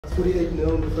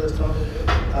48-0 in the first half.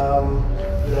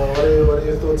 What are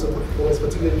your thoughts on the performance,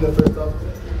 particularly in the first half?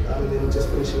 And then just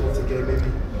finishing off the game,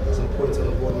 maybe some points on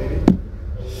the board, maybe.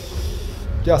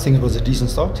 Yeah, I think it was a decent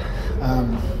start.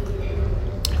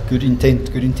 Good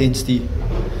intent, good intensity,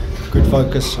 good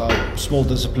focus. Small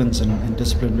disciplines and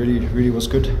discipline really was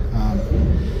good.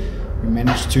 We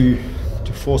managed to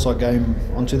force our game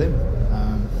onto them.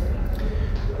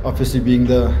 Obviously, being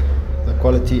the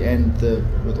quality and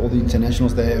with all the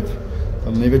internationals they have,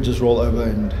 they'll never just roll over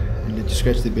and let you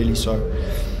scratch their belly. So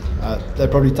they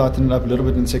probably tightened it up a little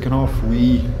bit in the second half.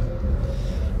 We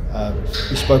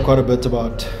spoke quite a bit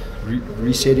about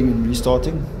resetting and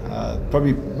restarting.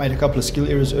 Probably made a couple of skill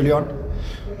errors early on,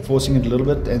 forcing it a little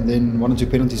bit, and then 1 or 2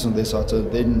 penalties on their side. So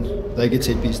then they get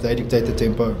set piece, they dictate the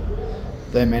tempo,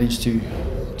 they manage to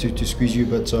squeeze you a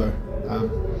bit. So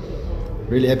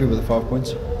really happy with the 5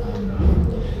 points.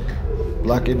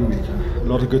 Like every week, a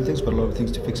lot of good things, but a lot of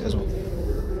things to fix as well.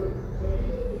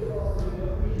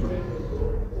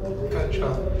 Coach,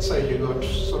 I'd say you got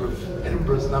sort of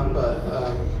Edinburgh's number.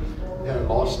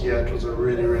 Last year it was a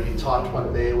really tight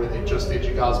one there where they just edged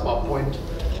you guys by a point.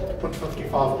 To put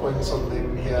 55 points on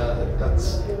them here,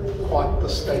 that's quite the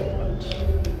statement.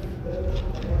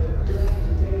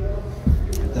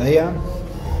 They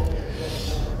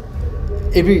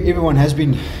everyone has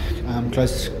been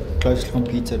closely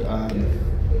competed. I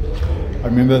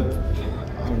remember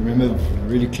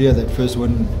really clear that first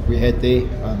win we had there.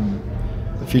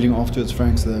 The feeling afterwards,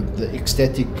 Frank's the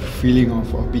ecstatic feeling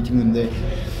of beating them there.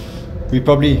 We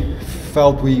probably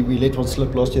felt we let one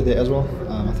slip last year there as well.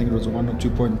 I think it was a 1 or 2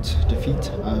 point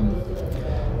defeat.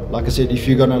 Like I said, if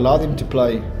you're going to allow them to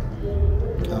play,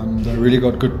 they really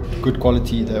got good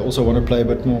quality. They also want to play a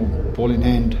bit more ball in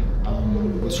hand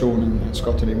with Sean and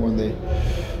Scott and everyone there.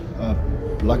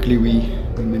 Luckily, we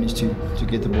managed to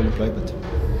get the ball in play, but.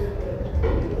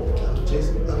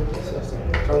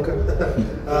 Francke,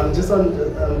 just on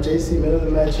JC, man of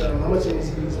the match, how much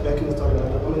energy is back in the starting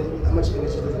lineup? How much energy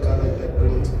does a guy like that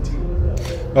bring into the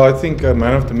team? Well, I think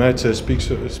man of the match speaks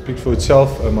for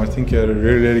itself. I think he had a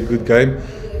really good game,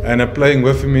 and playing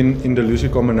with him in the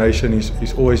losing combination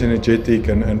is always energetic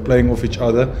and playing off each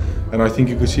other, and I think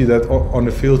you could see that on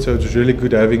the field. So it was really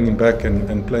good having him back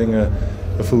and playing a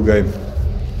full game.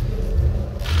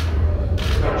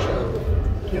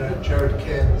 Jared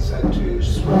Cairns had to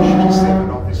switch to 7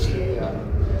 obviously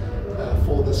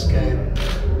for this game.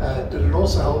 Did it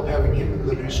also help having him in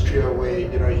the loose trio where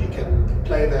he can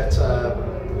play that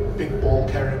big ball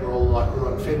carrying role like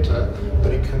Ruan Venter,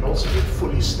 but he can also get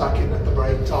fully stuck in at the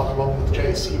breakdown along with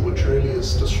JC, which really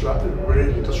disrupted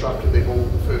them all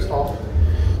in the first half?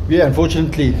 Yeah,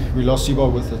 unfortunately we lost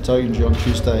Siba with a toe injury on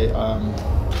Tuesday.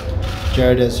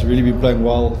 Jared has really been playing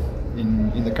well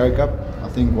in the Currie Cup.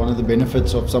 I think one of the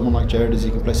benefits of someone like Jared is he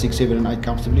can play 6, 7 and 8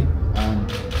 comfortably.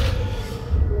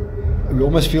 We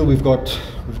almost feel we've got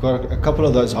a couple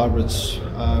of those hybrids,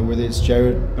 whether it's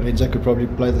Jared, Renza could probably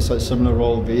play the similar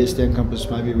role, VS Campus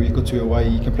maybe a week or 2 away,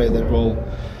 he can play that role.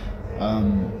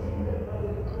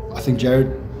 I think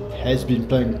Jared has been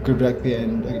playing good rugby,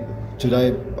 and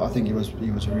today I think he was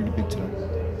really big today.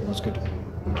 It was good.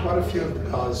 Quite a few of the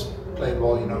guys played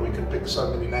well, we could pick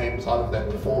so many names out of that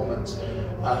performance.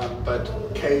 But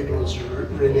Cade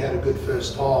really had a good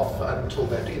first half until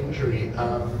that injury.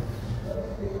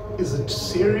 Is it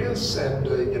serious? And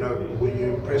were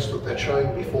you impressed with that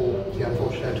showing before he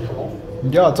unfortunately had to come off?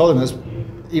 Yeah, I told him this.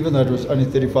 Even though it was only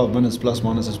 35 minutes plus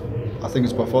minus, I think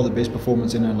it's by far the best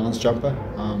performance in a lance jumper.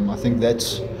 I think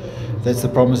that's the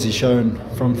promise he's shown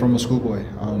from a schoolboy.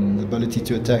 The ability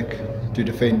to attack, to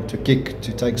defend, to kick,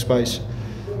 to take space,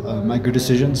 make good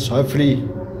decisions. Hopefully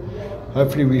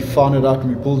we found it out and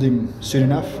we pulled him soon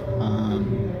enough.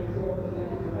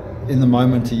 In the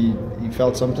moment he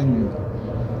felt something.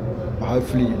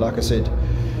 Hopefully, like I said,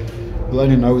 we'll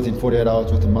only know within 48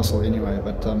 hours with the muscle anyway,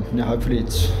 but hopefully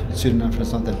it's soon enough and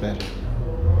it's not that bad.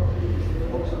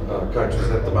 Coach, was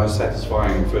that the most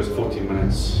satisfying first 40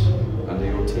 minutes under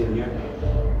your tenure?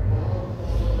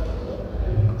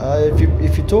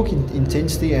 If you talk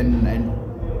intensity and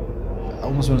I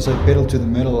almost want to say pedal to the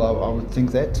metal, I would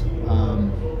think that.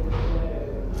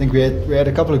 I think we had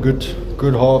a couple of good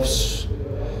halves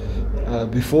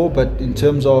before, but in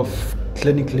terms of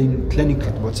clinically,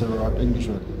 what's the right English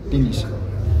word?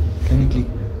 Clinically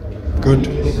good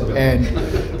and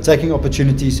taking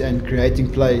opportunities and creating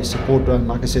play, support run,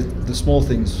 like I said, the small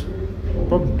things,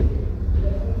 probably.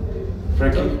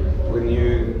 Frankie, when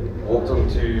you walked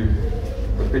onto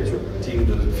the pitch with the team,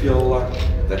 did it feel like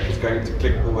that was going to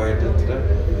click the way it did today?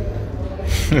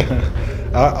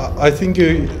 I think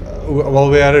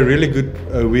Well, we had a really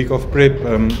good week of prep.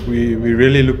 We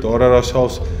really looked hard at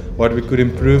ourselves, what we could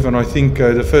improve, and I think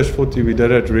the first 40 we did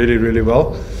it really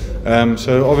well.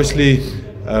 So obviously,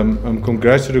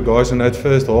 congrats to the guys in that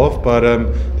first half, but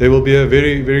there will be a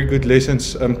very good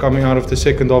lessons coming out of the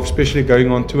second half, especially going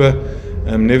on tour.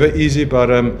 Never easy, but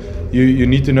you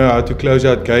need to know how to close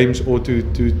out games or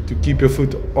to keep your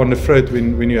foot on the throat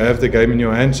when you have the game in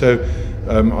your hand. So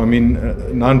I mean,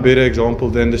 none better example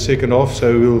than the second half,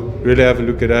 so we'll really have a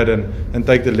look at that and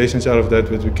take the lessons out of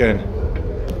that what we can.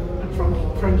 And from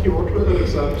Francke, what were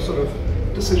those sort of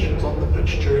decisions on the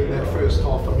pitch during that first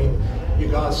half? I mean, you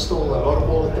guys stole a lot of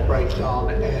ball at the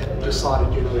breakdown and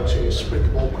decided, you know, to sprint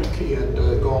the ball quickly and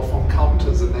go off on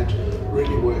counters, and that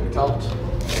really worked out.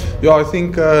 Yeah, I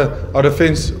think our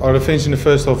defense in the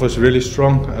first half was really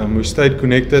strong. We stayed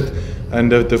connected,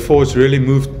 and the forwards really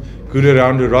moved good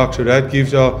around the ruck, so that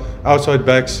gives our outside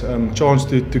backs chance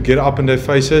to get up in their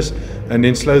faces and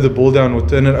then slow the ball down or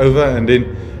turn it over, and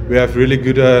then we have really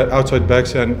good outside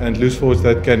backs and loose forwards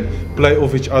that can play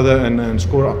off each other and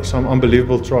score some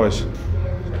unbelievable tries.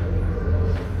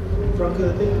 Francke,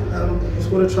 I think you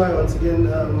scored a try once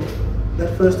again.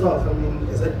 That first half, I mean,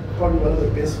 is that probably one of the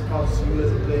best halves you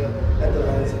as a player at the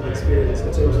Lions have experienced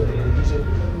in terms of the cohesion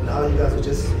and how you guys were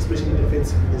just, especially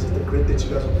defensively, just the grit that you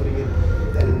guys were putting in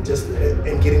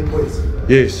and getting points?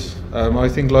 Yes, I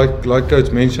think like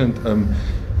Coach mentioned,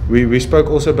 we spoke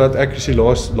also about accuracy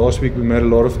last week. We made a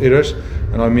lot of errors,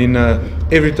 and I mean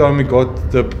every time we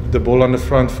got the ball on the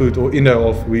front foot or in the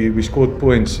half, we scored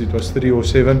points. It was 3 or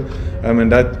 7,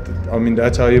 and that, I mean,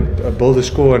 that's how you build a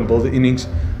score and build the innings.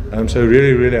 So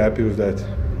really happy with that.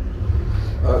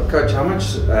 Coach, how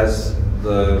much has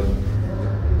the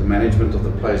management of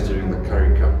the players during the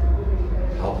Currie Cup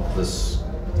helped this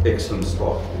excellent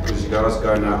start? Because you guys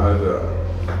go now over,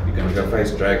 you're going to go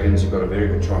face Dragons, you've got a very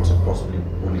good chance of possibly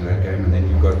winning that game, and then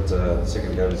you've got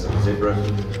second game as a Zebra.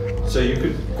 So you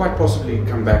could quite possibly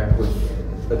come back with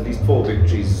at least 4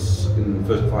 victories in the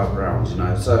first 5 rounds, you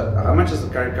know. So how much has the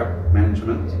Currie Cup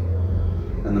management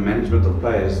and the management of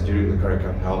players during the Currie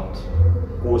Cup helped,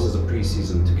 always as a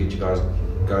pre-season, to get you guys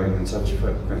going in such a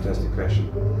fantastic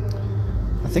fashion?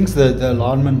 I think the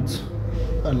alignment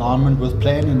with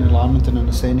plan and alignment and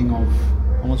understanding of,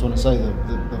 I almost want to say,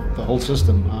 the whole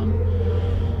system.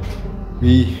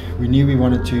 We knew we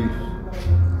wanted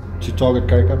to target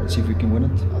Currie Cup and see if we can win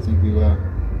it. I think we were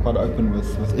quite open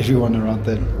with everyone around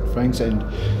that, Franks, and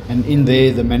in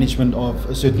there the management of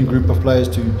a certain group of players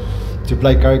to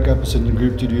play Currie Cup, a certain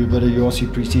group to do a bit of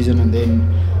URC pre-season, and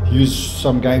then use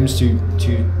some games to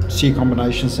see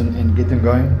combinations and get them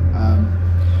going.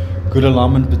 Good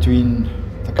alignment between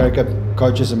the Currie Cup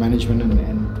coaches and management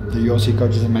and the URC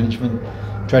coaches and management,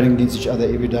 trading against each other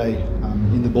every day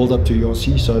in the build-up to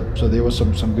URC. So there was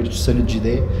some good synergy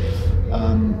there,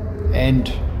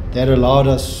 and that allowed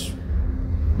us.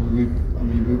 We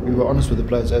were honest with the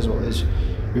players as well.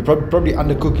 We were probably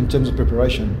undercooked in terms of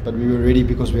preparation, but we were ready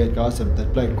because we had guys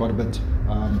that played quite a bit.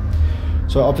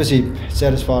 So obviously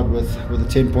satisfied with the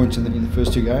 10 points in the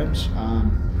first 2 games.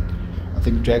 I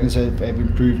think Dragons have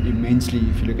improved immensely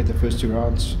if you look at the first 2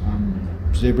 rounds.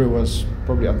 Zebra was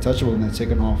probably untouchable in that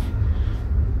second half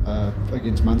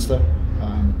against Munster.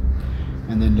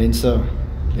 And then Leinster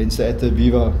at the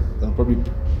Viva, they'll probably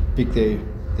pick their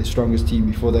strongest team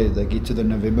before they get to the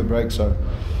November break. So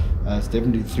it's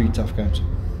definitely 3 tough games.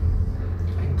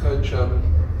 And Coach,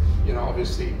 you know,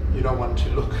 obviously you don't want to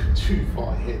look too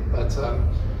far ahead, but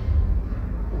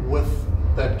with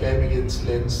that game against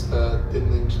Leinster in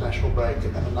the international break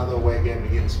and another away game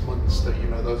against Munster, you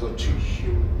know, those are 2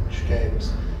 huge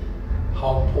games.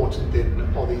 How important then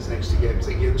are these next 2 games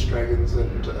against Dragons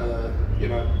and you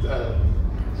know,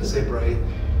 Zebra,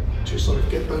 to sort of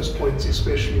get those points,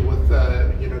 especially with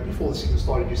you know, before the season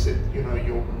started you said, you know,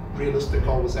 your realistic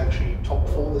goal was actually top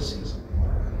 4 this season?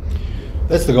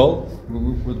 That's the goal.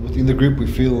 Within the group we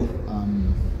feel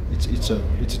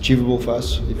it's achievable for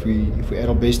us if we add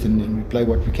our best and we play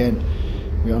what we can.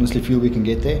 We honestly feel we can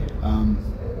get there.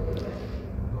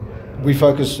 We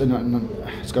focus, and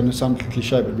it's going to sound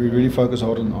cliche, but we really focus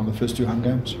hard on the first 2 home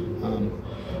games.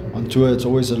 On tour it's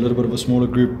always a little bit of a smaller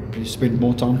group, you spend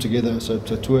more time together, so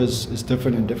tour is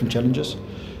different and different challenges.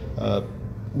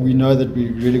 We know that we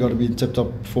really got to be in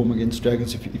tip-top form against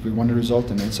Dragons if we want a result,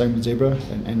 and same with Zebra.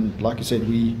 And like I said,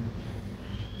 we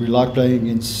like playing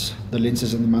against the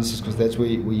Leinsters and the Munsters because that's where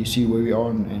you see where we are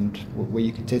and where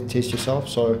you can test yourself.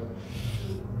 So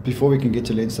before we can get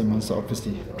to Leinster and Munster,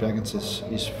 obviously Dragons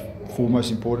is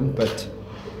foremost important, but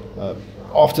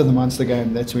after the Munster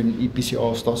game, that's when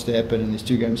EPCR starts to happen, and there's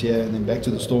 2 games here and then back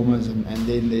to the Stormers, and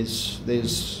then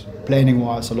there's planning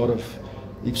wise a lot of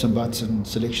ifs and buts and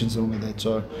selections and all of that.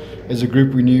 So as a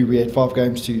group, we knew we had 5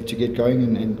 games to get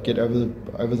going and get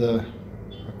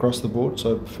across the board.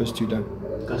 So first 2 done.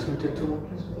 Guys, can we take 2 more,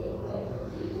 please?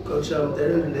 Coach,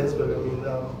 Darren Lensberg, I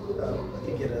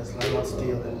think he had a line-out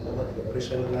deal and a lot of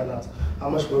pressure in the line-outs. How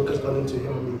much work has gone into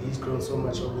him? He's grown so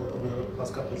much over the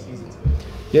past couple of seasons.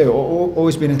 Yeah,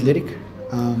 always been athletic,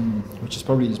 which is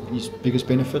probably his biggest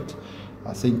benefit.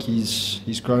 I think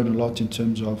he's grown a lot in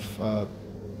terms of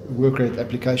work rate,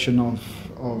 application of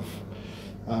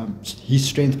his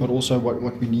strength, but also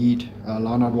what we need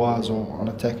line-out wise or on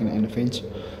attack and defence.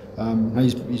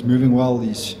 He's moving well.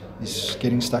 He's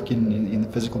getting stuck in the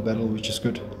physical battle, which is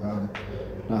good.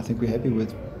 And I think we're happy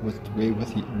with where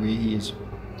he is.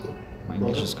 My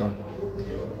English is gone.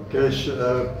 Kees,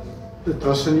 dit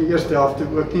was in die eerste helfte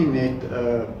ook nie net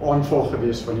aanval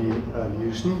geweest van die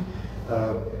Lions nie.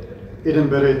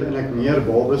 Edinburgh het eintlik meer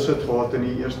balbesit gehad in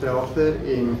die eerste helfte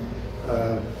en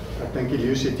ek dink die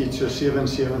Lions het iets so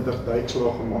 77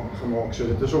 duikslae gemaak. So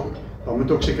dit is ook, daar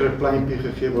moet ook seker 'n pleintjie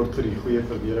gegee word vir die goeie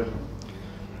verdediging.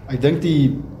 Ek dink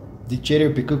die cherry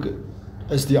op die koek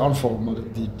is die aanval, maar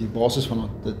die basis van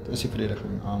dit is die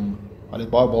verdediging. Hulle het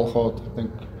baie bal gehad. Ek dink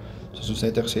soos ons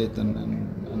net gesê het in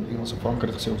Engels en Francke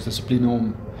het gesê ons dissipline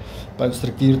om by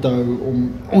struktuur te hou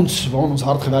om waar ons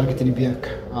hard gewerk het in die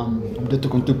week om dit te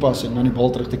kon toepas en dan die bal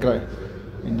terug te kry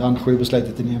en dan goeie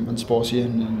besluite te neem in spasie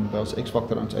en by ons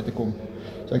X-faktor uit te kom.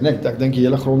 So ek dink die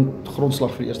hele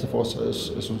grondslag vir die eerste fase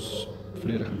is ons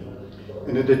verdediging.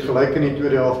 En dit het gelyk in die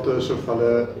tweede helfte asof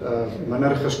hulle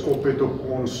minder geskop het op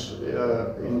ons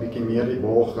en bietjie meer die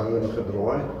bal gehou en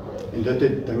gedraai en dit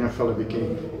het dinge vir hulle bietjie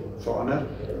verander.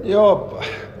 Ja,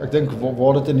 ek dink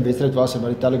waar dit in die wedstryd was en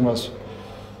waar die telling was,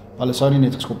 hulle sou nie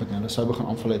net geskop het nie, hulle sou begin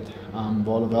aanval het.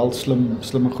 Waar hulle wel slim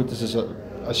en goed is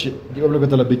as jy die oomblik wat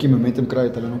hulle bietjie momentum kry,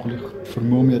 het hulle nog die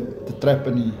vermoë om te trap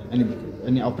in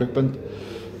die afbreekpunt.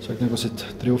 So ek dink ons het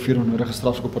 3 of 4 onnodige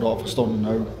strafskoppe daar afgestaan en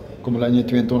nou kom hulle in jy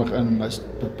 22 in, hy's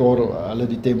totaal, hulle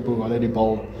die tempo, hulle die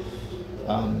bal.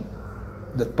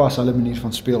 Dit pas hulle manier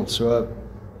van speel. So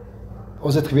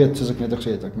ons het geweet, soos ek net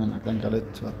gesê het, ek dink hulle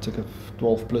het wat seker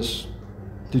 12 plus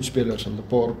toetspelers, hulle 'n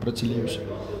paar pritse leeu's.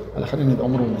 Hulle gaan nie net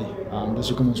almal om nie. Dis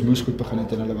hoekom ons moes goed begin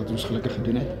het en hulle wat ons gelukkig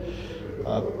gedoen het.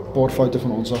 'n Paar foute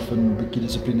van ons af en 'n bietjie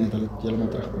dissipline het hulle heeltemal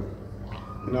terugbring.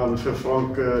 En dan vir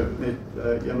Frank net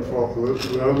een vraag, hoe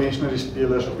hou mense nou die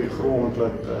spelers op die grond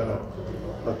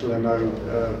dat hulle nou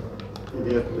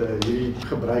hierdie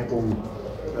gebruik om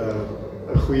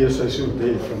 'n goeie seisoen te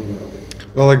hê van die.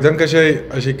 Wel, ek dink as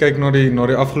jy kyk na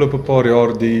die afgelope paar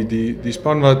jaar, die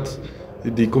span wat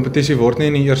die kompetisie word nie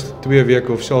in die eerste 2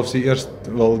 weke of selfs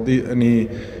in die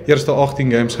eerste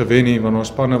 18 games gewen nie, want ons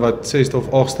spanne wat 6de of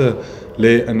 8ste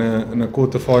lê in 'n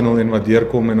quarterfinal en wat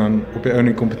deurkom en dan op die ou in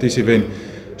die kompetisie wen.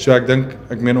 So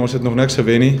ek meen ons het nog niks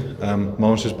gewen nie,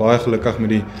 maar ons is baie gelukkig met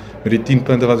die 10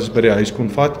 punte wat ons by die huis kon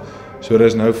vat. So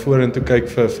dis nou vorentoe kyk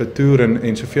vir toer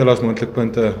en soveel as moontlik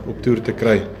punte op toer te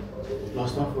kry.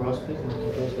 Last one for us, please.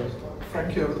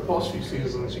 Frankly, over the past few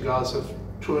seasons, you guys have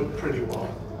toured pretty well.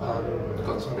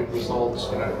 Got some big results.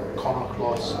 Connacht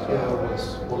last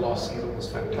season was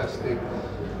fantastic.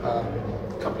 A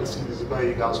couple of seasons ago,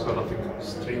 you guys got, I think it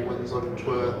was 3 wins on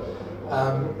tour.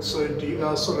 So do you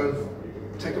guys sort of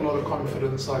take a lot of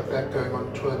confidence like that going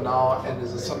on tour now, and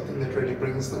is it something that really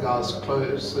brings the guys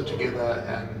closer together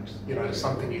and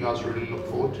something you guys really look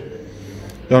forward to?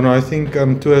 Yeah, no, I think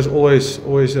tour is always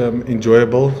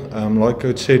enjoyable. Like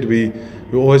Coach said, we're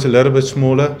always a little bit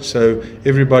smaller, so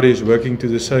everybody is working to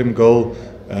the same goal.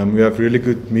 We have really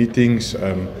good meetings,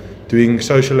 doing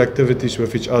social activities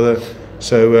with each other.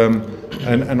 So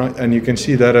and you can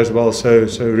see that as well. So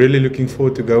really looking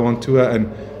forward to go on tour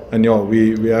and yeah,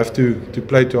 we have to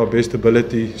play to our best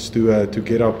abilities to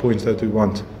get our points that we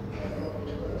want.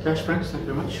 Josh, Frank, thank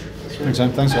you very much.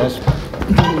 Thanks guys.